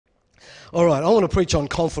All right, I want to preach on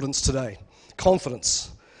confidence today.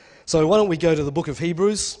 Confidence. So why don't we go to the book of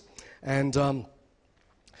Hebrews and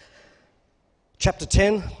chapter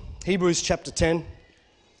 10, Hebrews chapter 10.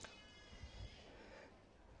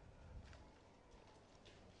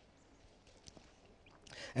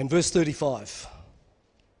 And verse 35.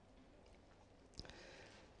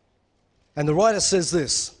 And the writer says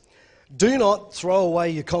this: "Do not throw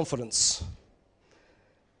away your confidence,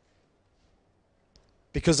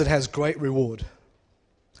 because it has great reward."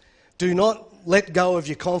 Do not let go of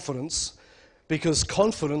your confidence, because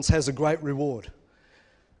confidence has a great reward.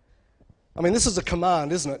 I mean, this is a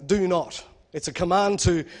command, isn't it? Do not. It's a command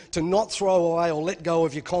to not throw away or let go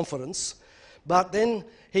of your confidence. But then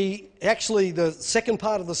the second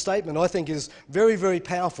part of the statement, I think, is very, very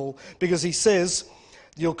powerful, because he says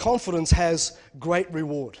your confidence has great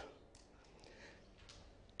reward.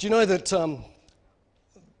 Do you know that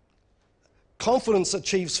confidence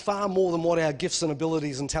achieves far more than what our gifts and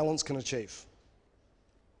abilities and talents can achieve?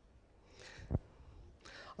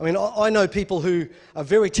 I mean, I know people who are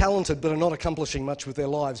very talented but are not accomplishing much with their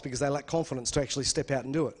lives because they lack confidence to actually step out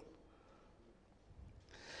and do it.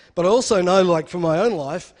 But I also know, like from my own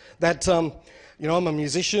life, that I'm a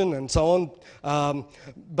musician and so on,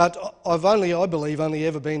 but I've I believe, only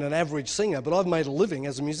ever been an average singer, but I've made a living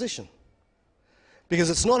as a musician. Because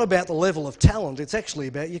it's not about the level of talent, it's actually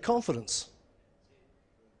about your confidence.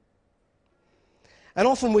 And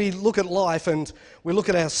often we look at life and we look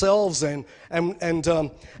at ourselves and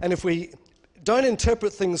if we don't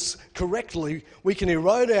interpret things correctly, we can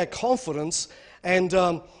erode our confidence. And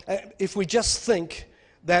if we just think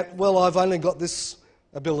that, well, I've only got this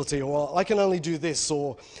ability, or I can only do this,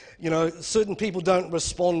 or certain people don't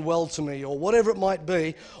respond well to me, or whatever it might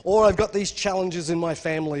be, or I've got these challenges in my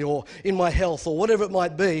family or in my health or whatever it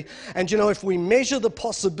might be. And if we measure the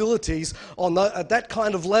possibilities at that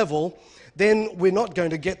kind of level, then we're not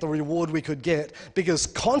going to get the reward we could get, because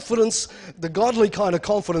confidence, the godly kind of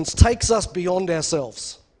confidence, takes us beyond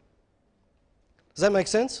ourselves. Does that make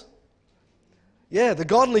sense? Yeah, the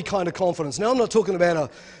godly kind of confidence. Now, I'm not talking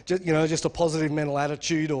about just a positive mental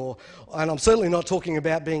attitude, and I'm certainly not talking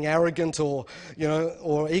about being arrogant or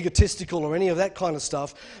egotistical or any of that kind of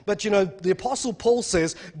stuff. But the Apostle Paul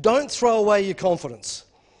says, don't throw away your confidence.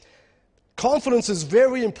 Confidence is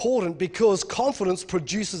very important because confidence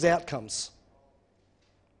produces outcomes.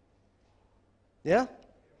 Yeah?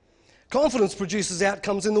 Confidence produces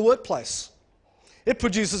outcomes in the workplace. It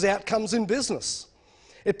produces outcomes in business.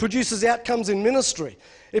 It produces outcomes in ministry.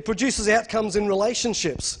 It produces outcomes in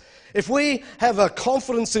relationships. If we have a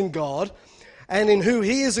confidence in God and in who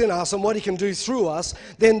He is in us and what He can do through us,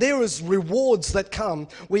 then there is rewards that come.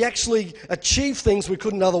 We actually achieve things we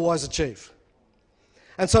couldn't otherwise achieve.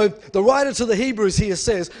 And so the writer to the Hebrews here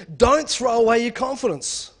says, don't throw away your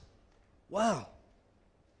confidence. Wow.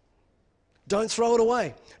 Don't throw it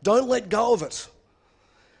away. Don't let go of it.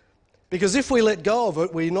 Because if we let go of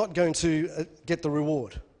it, we're not going to get the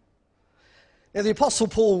reward. Now, the Apostle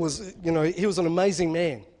Paul was, he was an amazing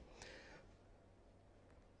man.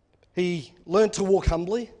 He learned to walk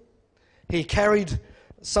humbly. He carried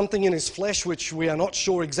something in his flesh which we are not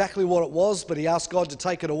sure exactly what it was, but he asked God to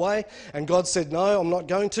take it away, and God said, no, I'm not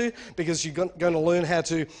going to, because you're going to learn how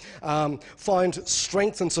to find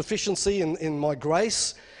strength and sufficiency in my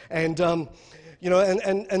grace. And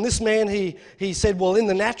and this man, he said, well, in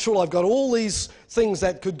the natural, I've got all these things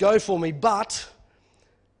that could go for me, but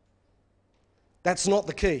that's not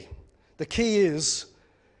the key. The key is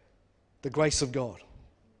the grace of God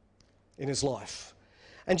in his life.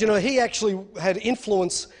 And he actually had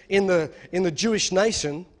influence in the Jewish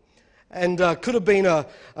nation, and could have been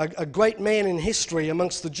a great man in history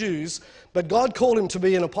amongst the Jews, but God called him to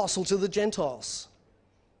be an apostle to the Gentiles.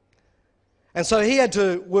 And so he had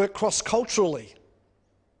to work cross-culturally.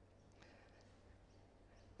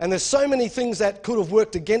 And there's so many things that could have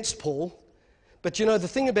worked against Paul, but the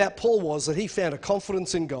thing about Paul was that he found a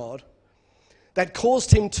confidence in God that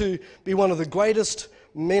caused him to be one of the greatest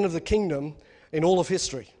men of the kingdom in all of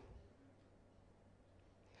history.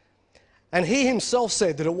 And he himself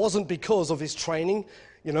said that it wasn't because of his training,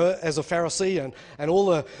 as a Pharisee and all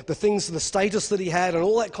the things, the status that he had and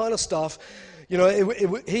all that kind of stuff.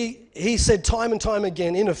 He said time and time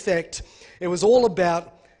again, in effect, it was all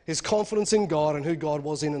about his confidence in God and who God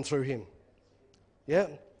was in and through him. Yeah?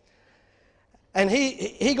 And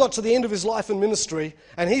he got to the end of his life and ministry,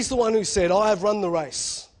 and he's the one who said, I have run the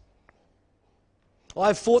race. I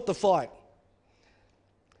have fought the fight.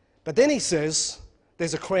 But then he says,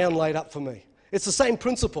 there's a crown laid up for me. It's the same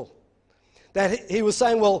principle. That he was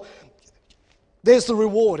saying, well, there's the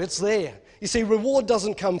reward, it's there. You see, reward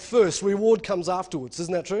doesn't come first, reward comes afterwards,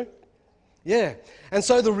 isn't that true? Yeah. And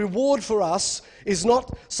so the reward for us is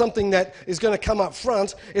not something that is going to come up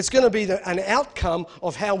front. It's going to be an outcome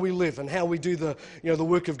of how we live and how we do the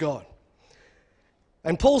work of God.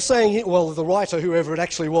 And Paul's saying, well, the writer, whoever it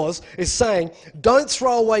actually was, is saying, don't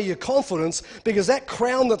throw away your confidence, because that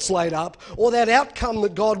crown that's laid up, or that outcome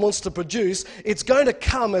that God wants to produce, it's going to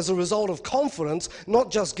come as a result of confidence, not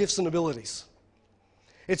just gifts and abilities.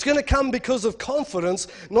 It's going to come because of confidence,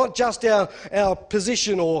 not just our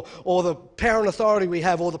position or the power and authority we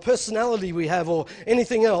have, or the personality we have, or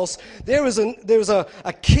anything else. There is a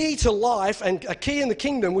key to life and a key in the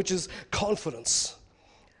kingdom, which is confidence.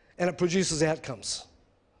 And it produces outcomes.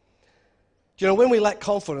 Do you know, when we lack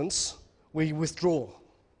confidence, we withdraw.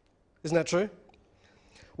 Isn't that true?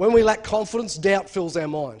 When we lack confidence, doubt fills our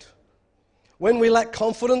mind. When we lack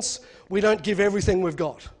confidence, we don't give everything we've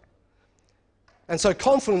got. And so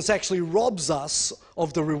confidence actually robs us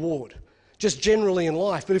of the reward, just generally in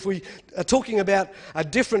life. But if we are talking about a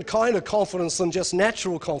different kind of confidence than just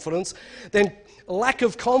natural confidence, then lack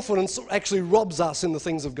of confidence actually robs us in the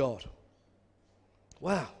things of God.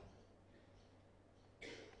 Wow.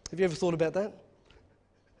 Have you ever thought about that?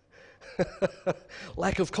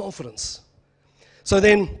 Lack of confidence. So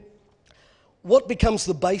then, what becomes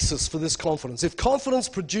the basis for this confidence? If confidence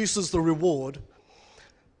produces the reward,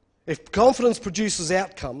 if confidence produces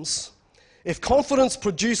outcomes, if confidence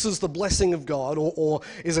produces the blessing of God or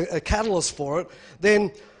is a catalyst for it,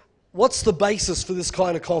 then what's the basis for this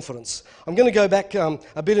kind of confidence? I'm going to go back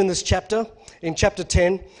a bit in this chapter, in chapter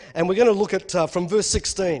 10, and we're going to look at from verse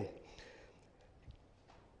 16.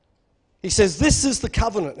 He says, this is the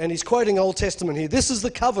covenant, and he's quoting Old Testament here. This is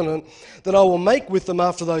the covenant that I will make with them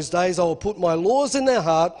after those days. I will put my laws in their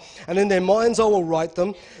heart, and in their minds I will write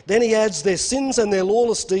them. Then he adds, their sins and their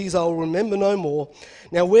lawless deeds I will remember no more.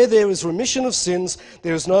 Now where there is remission of sins,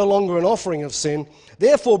 there is no longer an offering of sin.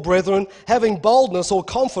 Therefore, brethren, having boldness or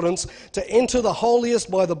confidence to enter the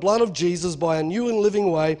holiest by the blood of Jesus, by a new and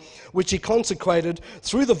living way, which he consecrated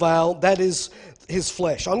through the veil, that is his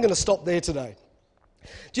flesh. I'm going to stop there today.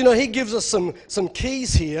 Do you know, he gives us some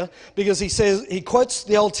keys here, because he quotes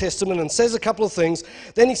the Old Testament and says a couple of things.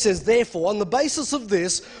 Then he says, therefore, on the basis of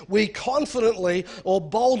this, we confidently or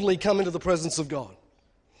boldly come into the presence of God.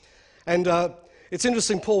 And it's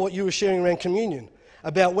interesting, Paul, what you were sharing around communion,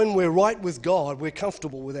 about when we're right with God, we're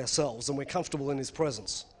comfortable with ourselves and we're comfortable in his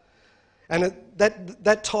presence. And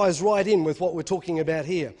that ties right in with what we're talking about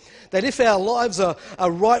here. That if our lives are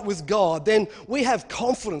right with God, then we have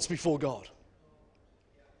confidence before God.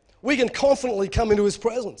 We can confidently come into his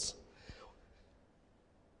presence.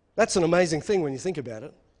 That's an amazing thing when you think about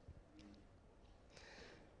it.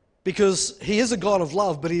 Because he is a God of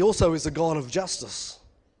love, but he also is a God of justice.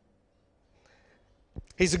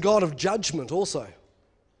 He's a God of judgment also.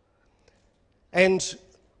 And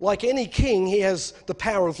like any king, he has the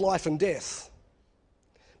power of life and death.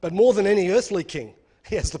 But more than any earthly king,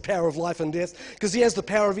 he has the power of life and death, because he has the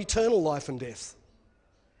power of eternal life and death.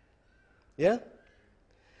 Yeah?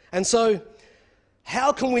 And so,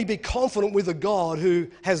 how can we be confident with a God who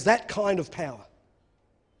has that kind of power?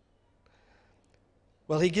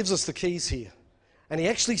 Well, he gives us the keys here. And he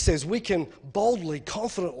actually says we can boldly,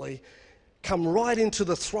 confidently come right into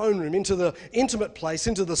the throne room, into the intimate place,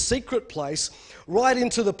 into the secret place, right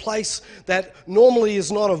into the place that normally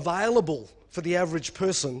is not available for the average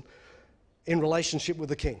person in relationship with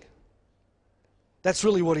the King. That's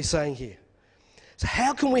really what he's saying here. So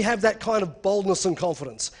how can we have that kind of boldness and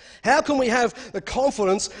confidence? How can we have the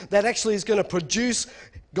confidence that actually is going to produce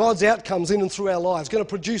God's outcomes in and through our lives, going to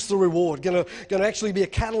produce the reward, going to actually be a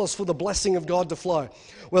catalyst for the blessing of God to flow?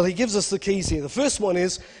 Well, he gives us the keys here. The first one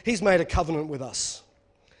is he's made a covenant with us.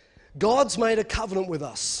 God's made a covenant with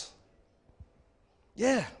us.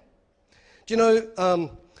 Yeah. Do you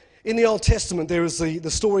know, in the Old Testament there is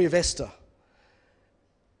the story of Esther.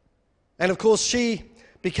 And of course she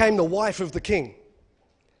became the wife of the king.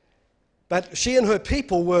 But she and her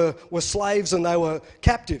people were slaves and they were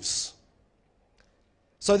captives.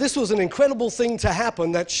 So this was an incredible thing to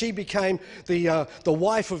happen, that she became the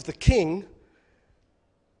wife of the king.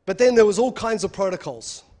 But then there was all kinds of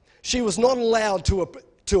protocols. She was not allowed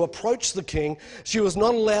to approach the king. She was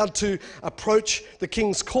not allowed to approach the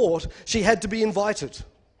king's court. She had to be invited.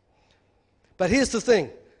 But here's the thing.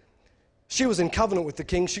 She was in covenant with the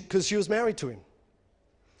king because she was married to him.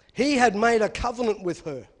 He had made a covenant with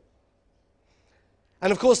her.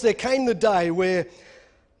 And of course, there came the day where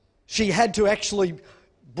she had to actually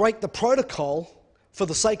break the protocol for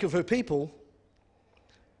the sake of her people.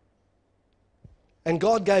 And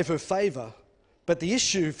God gave her favor. But the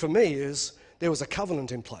issue for me is there was a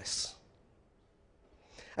covenant in place.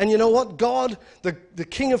 And you know what? God, the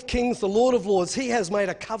King of Kings, the Lord of Lords, he has made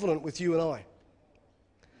a covenant with you and I.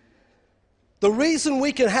 The reason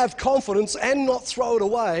we can have confidence and not throw it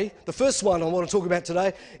away, the first one I want to talk about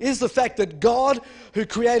today, is the fact that God, who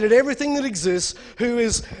created everything that exists, who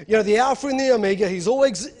is, the Alpha and the Omega, he's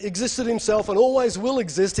always existed himself and always will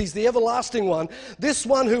exist. He's the everlasting one. This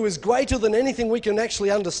one who is greater than anything we can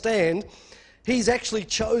actually understand, he's actually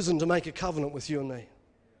chosen to make a covenant with you and me.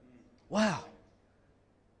 Wow.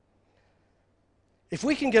 If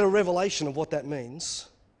we can get a revelation of what that means,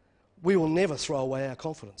 we will never throw away our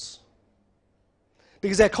confidence.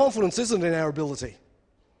 Because our confidence isn't in our ability.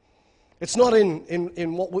 It's not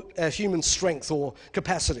in our human strength or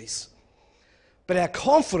capacities. But our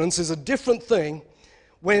confidence is a different thing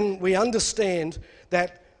when we understand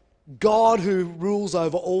that God, who rules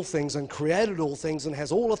over all things and created all things and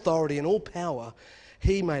has all authority and all power,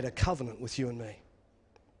 he made a covenant with you and me.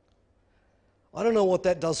 I don't know what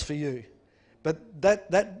that does for you, but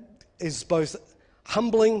that is both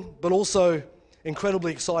humbling but also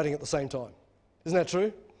incredibly exciting at the same time. Isn't that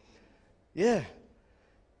true? Yeah.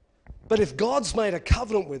 But if God's made a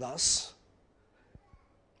covenant with us,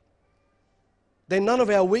 then none of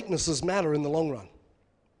our weaknesses matter in the long run.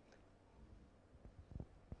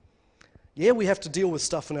 Yeah, we have to deal with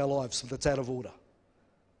stuff in our lives that's out of order.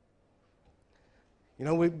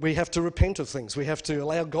 We have to repent of things. We have to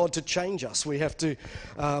allow God to change us. We have to,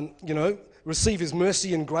 receive his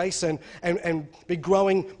mercy and grace and be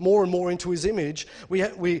growing more and more into his image.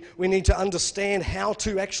 We need to understand how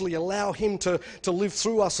to actually allow him to live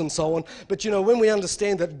through us and so on. But when we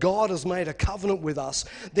understand that God has made a covenant with us,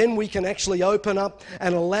 then we can actually open up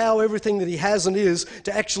and allow everything that he has and is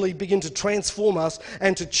to actually begin to transform us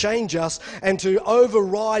and to change us and to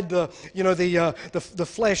override the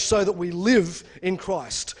flesh so that we live in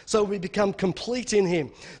Christ, so we become complete in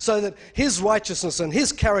him, so that his righteousness and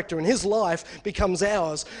his character and his life becomes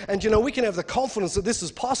ours. And we can have the confidence that this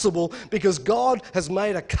is possible because God has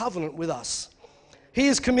made a covenant with us. He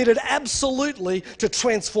is committed absolutely to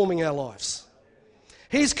transforming our lives.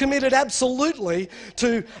 He's committed absolutely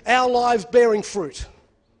to our lives bearing fruit.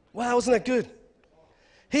 Wow, isn't that good?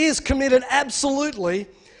 He is committed absolutely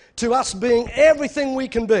to us being everything we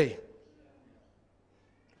can be.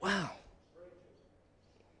 Wow.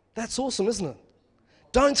 That's awesome, isn't it?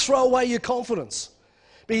 Don't throw away your confidence.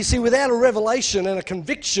 But you see, without a revelation and a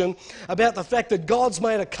conviction about the fact that God's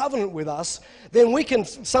made a covenant with us, then we can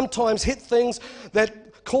sometimes hit things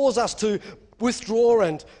that cause us to withdraw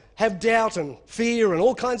and have doubt and fear and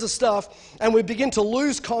all kinds of stuff, and we begin to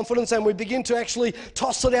lose confidence and we begin to actually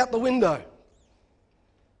toss it out the window.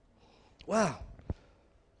 Wow.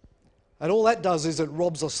 And all that does is it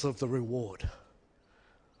robs us of the reward,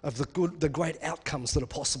 of the great outcomes that are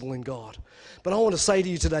possible in God. But I want to say to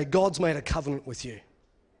you today, God's made a covenant with you.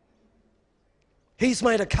 He's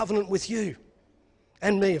made a covenant with you.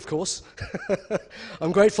 And me, of course.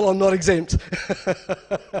 I'm grateful I'm not exempt.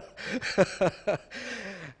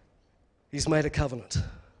 He's made a covenant.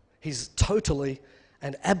 He's totally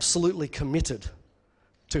and absolutely committed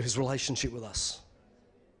to his relationship with us.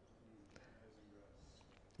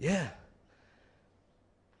 Yeah.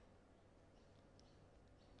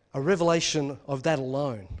 A revelation of that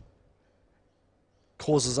alone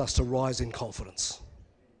causes us to rise in confidence.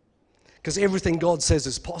 Because everything God says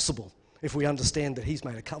is possible if we understand that he's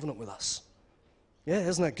made a covenant with us. Yeah,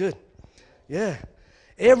 isn't that good? Yeah.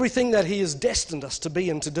 Everything that he has destined us to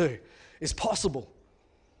be and to do is possible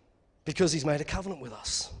because he's made a covenant with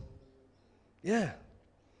us. Yeah.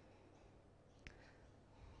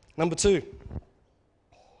 Number 2.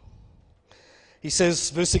 He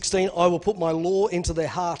says, verse 16, I will put my law into their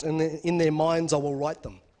heart and in their minds I will write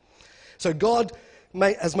them. So God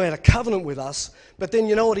has made a covenant with us, but then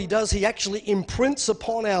you know what he does? He actually imprints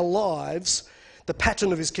upon our lives the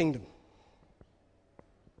pattern of his kingdom.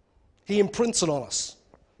 He imprints it on us.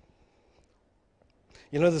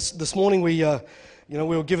 This morning we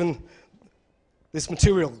were given this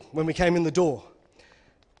material when we came in the door.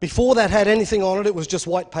 Before that had anything on it, it was just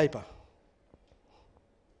white paper.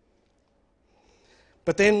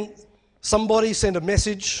 But then somebody sent a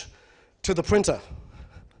message to the printer.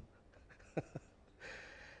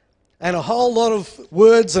 And a whole lot of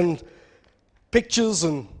words and pictures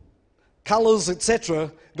and colours,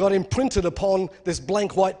 etc., got imprinted upon this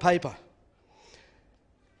blank white paper.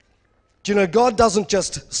 Do you know, God doesn't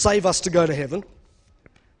just save us to go to heaven.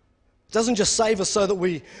 He doesn't just save us so that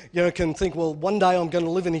we can think, well, one day I'm going to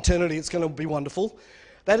live in eternity, it's going to be wonderful.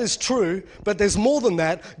 That is true, but there's more than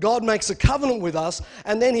that. God makes a covenant with us,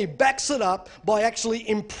 and then he backs it up by actually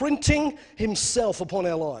imprinting himself upon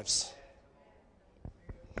our lives.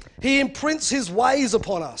 He imprints his ways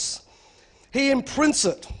upon us. He imprints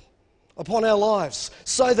it upon our lives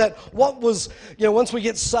so that what was, once we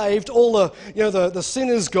get saved, all the sin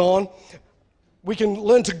is gone. We can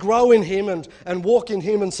learn to grow in him and walk in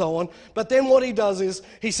him and so on. But then what he does is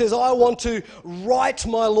he says, I want to write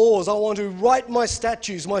my laws. I want to write my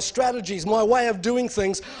statutes, my strategies, my way of doing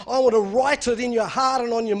things. I want to write it in your heart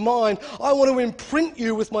and on your mind. I want to imprint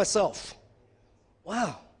you with myself.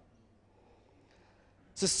 Wow.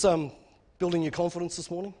 Is this building your confidence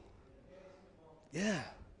this morning? Yeah.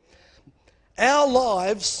 Our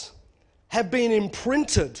lives have been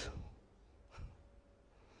imprinted,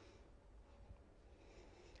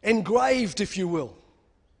 engraved, if you will.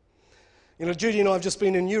 Judy and I have just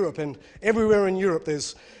been in Europe, and everywhere in Europe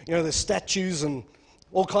there's statues and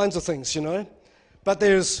all kinds of things, But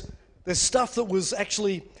there's stuff that was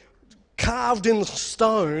actually carved in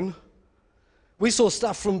stone. We saw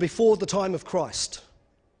stuff from before the time of Christ.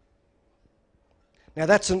 Now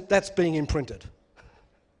that's being imprinted.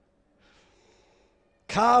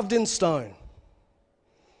 Carved in stone.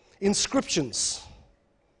 Inscriptions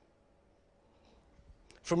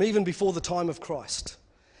from even before the time of Christ.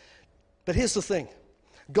 But here's the thing.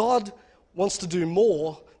 God wants to do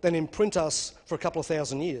more than imprint us for a couple of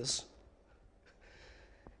thousand years.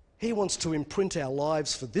 He wants to imprint our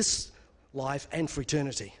lives for this life and for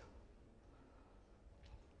eternity.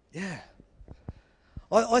 Yeah.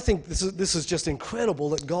 I think this is just incredible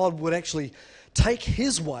that God would actually take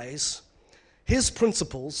his ways, his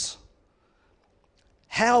principles,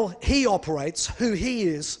 how he operates, who he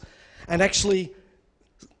is, and actually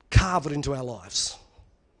carve it into our lives.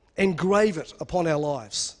 Engrave it upon our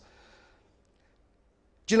lives.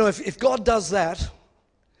 Do you know, if God does that,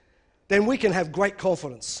 then we can have great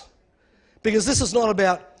confidence. Because this is not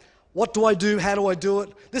about what do I do, how do I do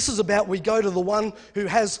it. This is about we go to the one who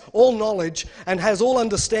has all knowledge and has all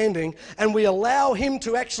understanding, and we allow him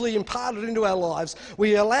to actually impart it into our lives.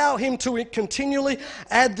 We allow him to continually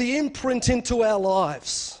add the imprint into our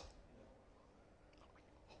lives.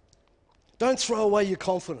 Don't throw away your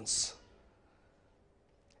confidence.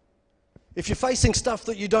 If you're facing stuff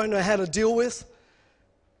that you don't know how to deal with,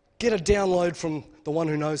 get a download from the one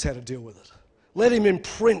who knows how to deal with it. Let him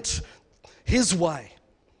imprint his way.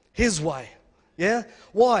 His way. Yeah?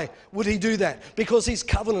 Why would he do that? Because he's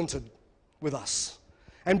covenanted with us.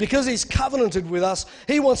 And because he's covenanted with us,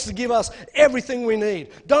 he wants to give us everything we need.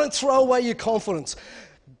 Don't throw away your confidence.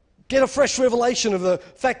 Get a fresh revelation of the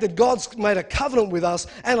fact that God's made a covenant with us,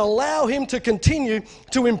 and allow him to continue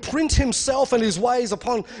to imprint himself and his ways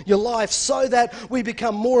upon your life so that we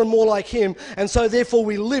become more and more like him, and so therefore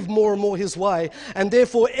we live more and more his way, and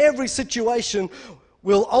therefore every situation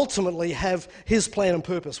will ultimately have his plan and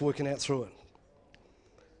purpose working out through it.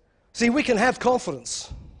 See, we can have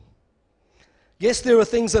confidence. Yes, there are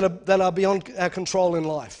things that are beyond our control in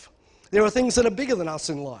life. There are things that are bigger than us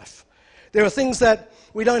in life. There are things that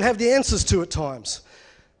we don't have the answers to at times,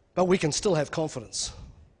 but we can still have confidence.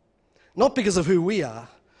 Not because of who we are,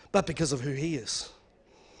 but because of who he is.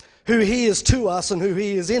 Who he is to us and who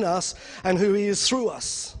he is in us and who he is through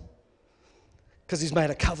us. Because he's made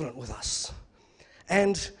a covenant with us.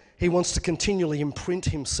 And he wants to continually imprint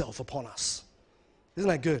himself upon us. Isn't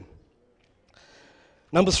that good?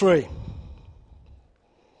 Number 3.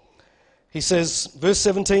 He says, verse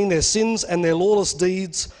 17, their sins and their lawless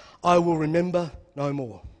deeds I will remember no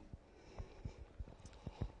more.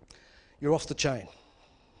 You're off the chain.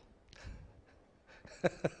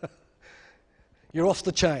 You're off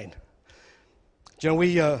the chain. Do you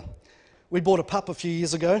know, we bought a pup a few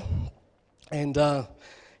years ago, and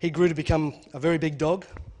he grew to become a very big dog,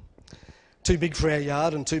 too big for our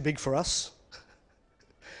yard and too big for us.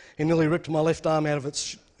 He nearly ripped my left arm out of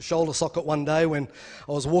its shoulder socket one day when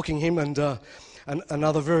I was walking him, and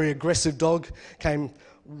another very aggressive dog came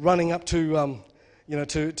running up to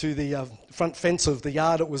the front fence of the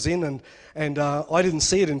yard it was in, and I didn't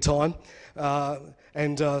see it in time,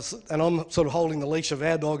 and I'm sort of holding the leash of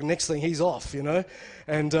our dog, and next thing he's off,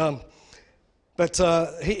 But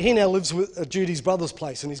he now lives at Judy's brother's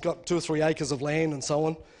place, and he's got 2 or 3 acres of land and so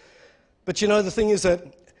on. But the thing is that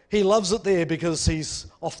he loves it there because he's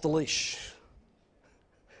off the leash.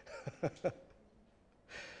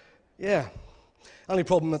 Yeah. Only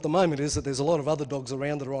problem at the moment is that there's a lot of other dogs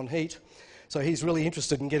around that are on heat, so he's really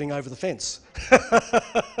interested in getting over the fence. But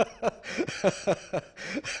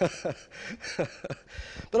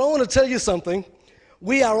I want to tell you something.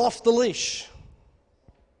 We are off the leash.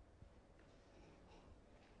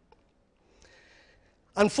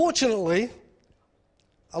 Unfortunately,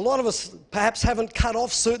 a lot of us perhaps haven't cut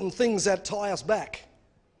off certain things that tie us back.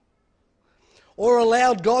 or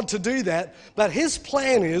allowed God to do that, but his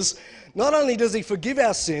plan is, not only does he forgive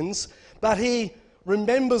our sins, but he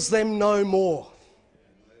remembers them no more.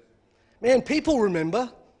 Man, people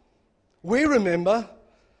remember, we remember,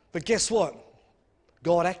 but guess what?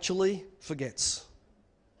 God actually forgets.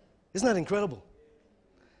 Isn't that incredible?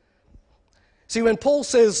 See, when Paul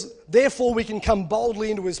says, therefore we can come boldly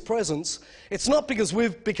into his presence, it's not because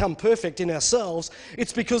we've become perfect in ourselves,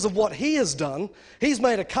 it's because of what he has done. He's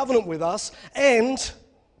made a covenant with us, and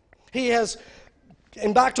he has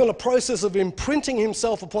embarked on a process of imprinting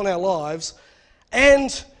himself upon our lives,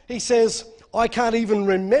 and he says, I can't even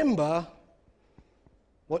remember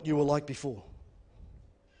what you were like before.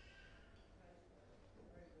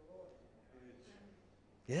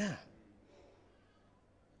 Yeah.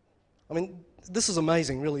 I mean, this is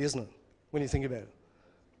amazing, really, isn't it, when you think about it?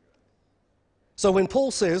 So when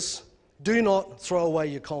Paul says, do not throw away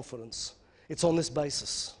your confidence, it's on this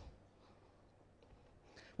basis.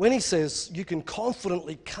 When he says you can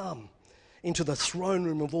confidently come into the throne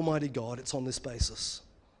room of Almighty God, it's on this basis.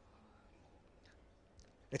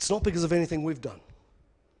 It's not because of anything we've done,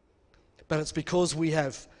 but it's because we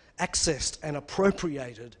have accessed and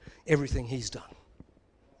appropriated everything he's done.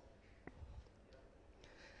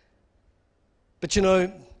 But you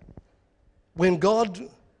know, when God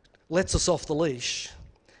lets us off the leash,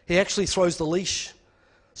 he actually throws the leash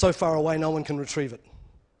so far away no one can retrieve it.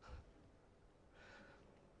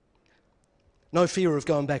 No fear of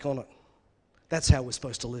going back on it. That's how we're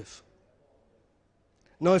supposed to live.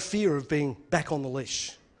 No fear of being back on the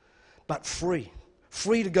leash, but free.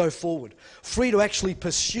 Free to go forward. Free to actually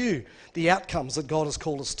pursue the outcomes that God has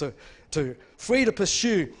called us to. Free to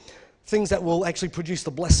pursue things that will actually produce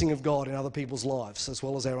the blessing of God in other people's lives as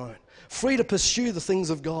well as our own. Free to pursue the things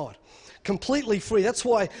of God. Completely free. That's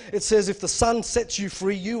why it says if the Son sets you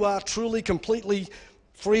free, you are truly completely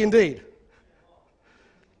free indeed.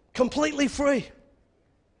 Completely free.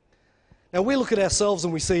 Now we look at ourselves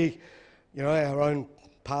and we see, you know, our own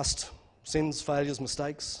past sins, failures,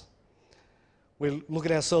 mistakes. We look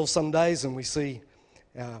at ourselves some days and we see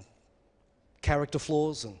our character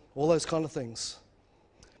flaws and all those kind of things.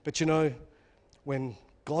 But you know, when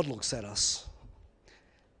God looks at us,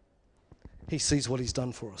 he sees what he's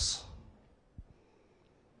done for us.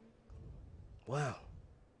 Wow.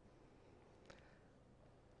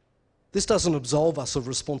 This doesn't absolve us of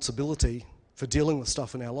responsibility for dealing with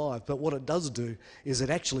stuff in our life, but what it does do is it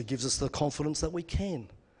actually gives us the confidence that we can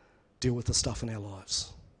deal with the stuff in our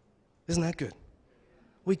lives. Isn't that good?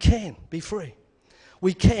 We can be free.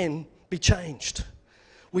 We can be changed.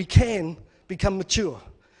 We can become mature.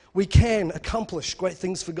 We can accomplish great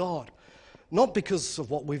things for God, not because of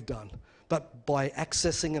what we've done, but by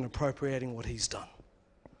accessing and appropriating what he's done.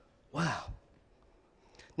 Wow.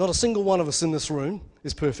 Not a single one of us in this room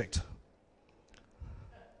is perfect.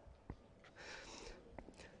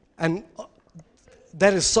 And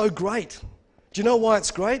that is so great. Do you know why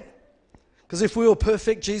it's great? Because if we were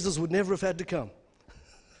perfect, Jesus would never have had to come.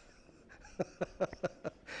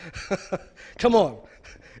 Come on.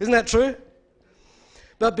 Isn't that true?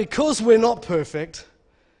 But because we're not perfect,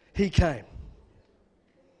 he came.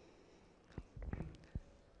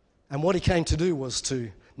 And what he came to do was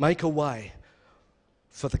to make a way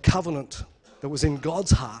for the covenant that was in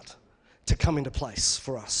God's heart to come into place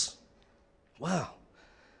for us. Wow.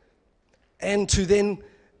 And to then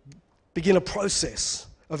begin a process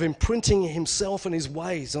of imprinting himself and his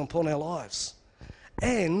ways upon our lives.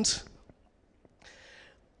 And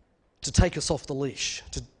to take us off the leash,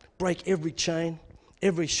 to break every chain,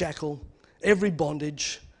 every shackle, every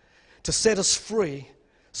bondage, to set us free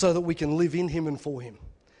so that we can live in him and for him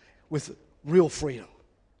with real freedom.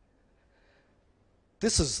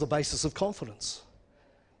 This is the basis of confidence.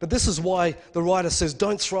 But this is why the writer says,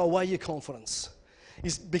 don't throw away your confidence.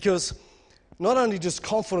 It's because not only does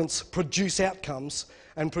confidence produce outcomes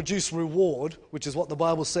and produce reward, which is what the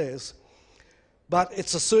Bible says, but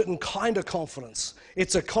it's a certain kind of confidence.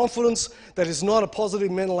 It's a confidence that is not a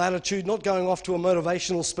positive mental attitude, not going off to a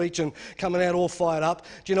motivational speech and coming out all fired up.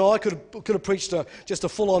 Do you know, I could have preached just a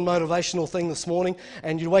full-on motivational thing this morning,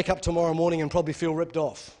 and you'd wake up tomorrow morning and probably feel ripped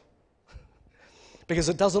off. Because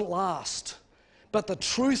it doesn't last. But the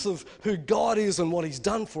truth of who God is and what he's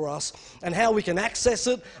done for us and how we can access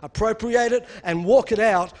it, appropriate it, and walk it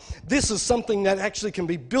out, this is something that actually can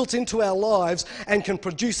be built into our lives and can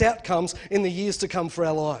produce outcomes in the years to come for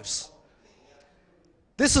our lives.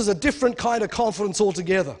 This is a different kind of confidence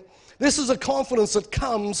altogether. This is a confidence that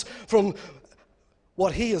comes from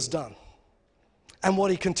what he has done and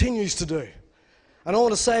what he continues to do. And I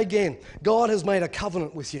want to say again, God has made a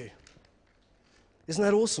covenant with you. Isn't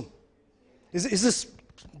that awesome? Is this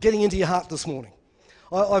getting into your heart this morning.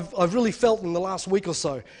 I've really felt in the last week or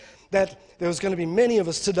so that there was going to be many of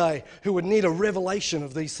us today who would need a revelation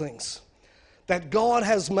of these things. That God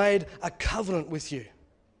has made a covenant with you.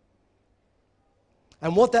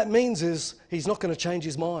 And what that means is he's not going to change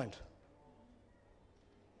his mind.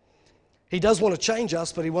 He does want to change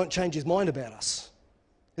us, but he won't change his mind about us.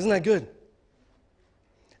 Isn't that good?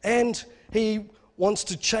 And he wants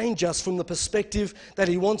to change us from the perspective that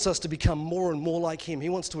he wants us to become more and more like him. He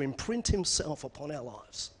wants to imprint himself upon our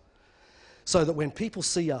lives so that when people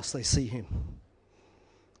see us, they see him.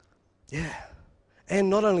 Yeah. And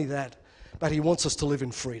not only that, but he wants us to live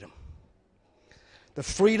in freedom. The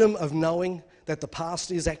freedom of knowing that the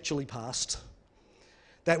past is actually past.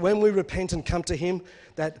 That when we repent and come to him,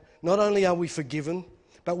 that not only are we forgiven,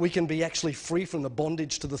 but we can be actually free from the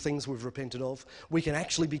bondage to the things we've repented of. We can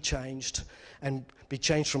actually be changed and be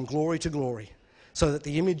changed from glory to glory so that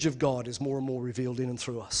the image of God is more and more revealed in and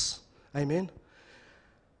through us. Amen?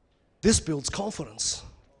 This builds confidence.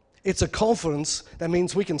 It's a confidence that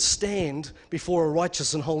means we can stand before a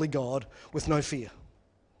righteous and holy God with no fear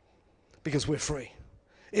because we're free.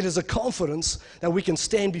 It is a confidence that we can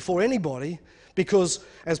stand before anybody because,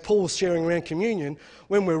 as Paul was sharing around communion,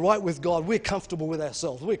 when we're right with God, we're comfortable with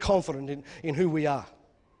ourselves. We're confident in who we are.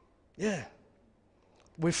 Yeah.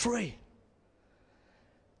 We're free.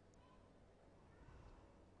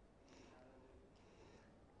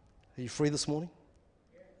 Are you free this morning?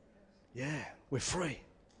 Yeah, we're free.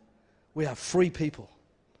 We are free people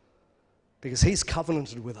because he's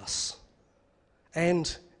covenanted with us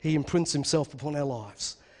and he imprints himself upon our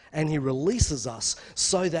lives and he releases us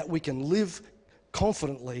so that we can live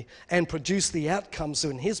confidently and produce the outcomes so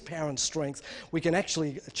in his power and strength we can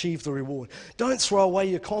actually achieve the reward. Don't throw away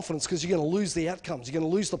your confidence because you're going to lose the outcomes. You're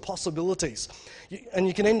going to lose the possibilities. And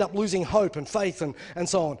you can end up losing hope and faith and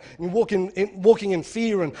so on. And walking in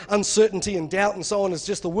fear and uncertainty and doubt and so on is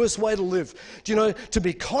just the worst way to live. Do you know, to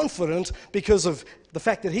be confident because of the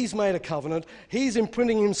fact that he's made a covenant, he's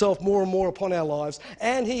imprinting himself more and more upon our lives,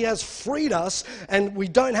 and he has freed us, and we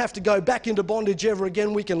don't have to go back into bondage ever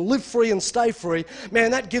again. We can live free and stay free. Man,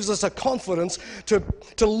 that gives us a confidence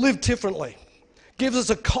to live differently. Gives us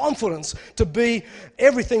a confidence to be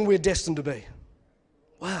everything we're destined to be.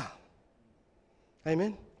 Wow.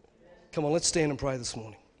 Amen? Come on, let's stand and pray this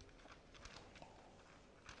morning.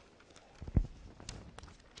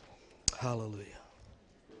 Hallelujah.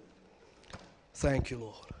 Thank you,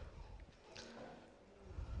 Lord.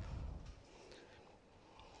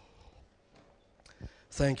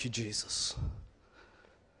 Thank you, Jesus.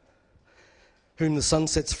 Whom the Son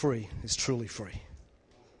sets free is truly free.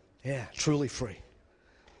 Yeah, truly free.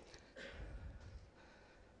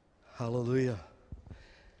 Hallelujah.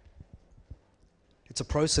 It's a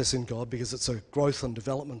process in God because it's a growth and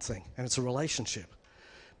development thing, and it's a relationship.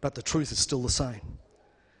 But the truth is still the same.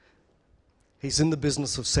 He's in the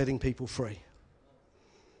business of setting people free.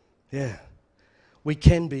 Yeah, we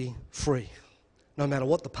can be free, no matter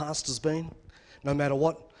what the past has been, no matter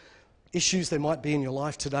what issues there might be in your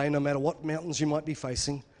life today, no matter what mountains you might be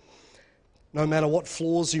facing, no matter what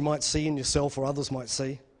flaws you might see in yourself or others might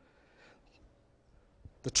see.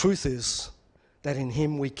 The truth is that in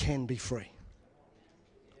him we can be free.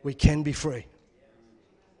 We can be free.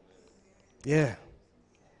 Yeah.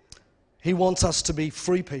 He wants us to be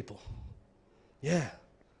free people. Yeah,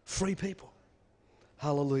 free people.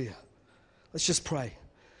 Hallelujah. Let's just pray.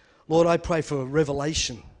 Lord, I pray for a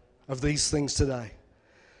revelation of these things today.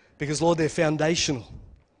 Because, Lord, they're foundational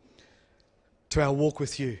to our walk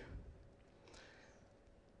with you.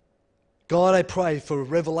 God, I pray for a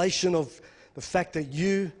revelation of the fact that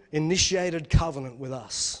you initiated covenant with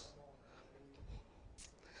us.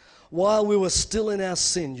 While we were still in our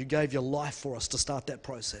sin, you gave your life for us to start that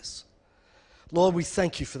process. Lord, we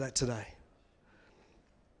thank you for that today.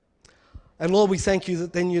 And Lord, we thank you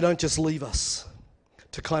that then you don't just leave us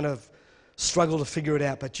to kind of struggle to figure it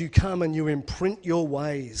out, but you come and you imprint your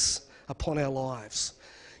ways upon our lives.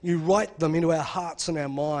 You write them into our hearts and our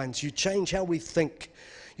minds. You change how we think.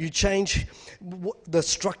 You change the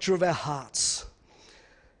structure of our hearts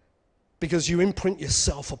because you imprint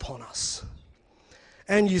yourself upon us.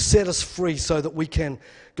 And you set us free so that we can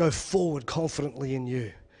go forward confidently in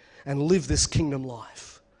you and live this kingdom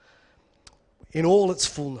life in all its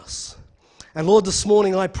fullness. And Lord, this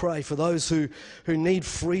morning I pray for those who need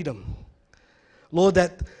freedom. Lord,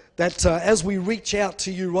 that as we reach out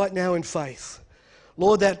to you right now in faith,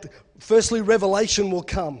 Lord, that firstly revelation will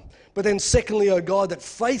come, But then secondly, oh God, that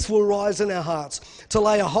faith will rise in our hearts to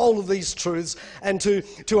lay a hold of these truths and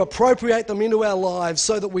to appropriate them into our lives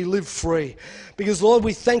so that we live free. Because Lord,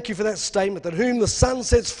 we thank you for that statement that whom the Son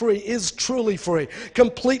sets free is truly free,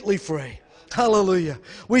 completely free. Hallelujah.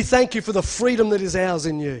 We thank you for the freedom that is ours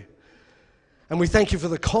in you. And we thank you for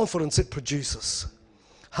the confidence it produces.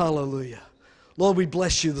 Hallelujah. Lord, we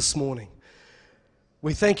bless you this morning.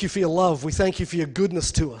 We thank you for your love. We thank you for your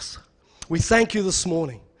goodness to us. We thank you this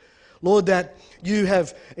morning, Lord, that you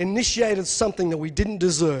have initiated something that we didn't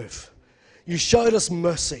deserve. You showed us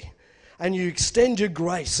mercy, and you extend your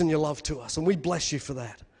grace and your love to us, and we bless you for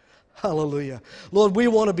that. Hallelujah. Lord, we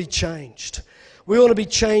want to be changed. We want to be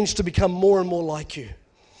changed to become more and more like you.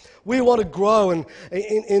 We want to grow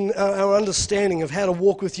in our understanding of how to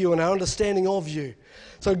walk with you and our understanding of you.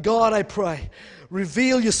 So God, I pray,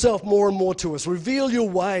 reveal yourself more and more to us. Reveal your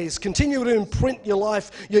ways. Continue to imprint your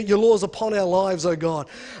life, your laws upon our lives, oh God.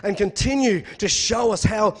 And continue to show us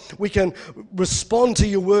how we can respond to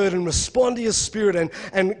your word and respond to your spirit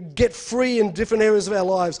and get free in different areas of our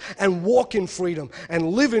lives and walk in freedom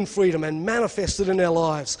and live in freedom and manifest it in our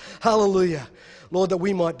lives. Hallelujah. Lord, that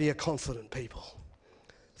we might be a confident people.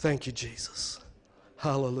 Thank you, Jesus.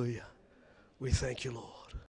 Hallelujah. We thank you, Lord.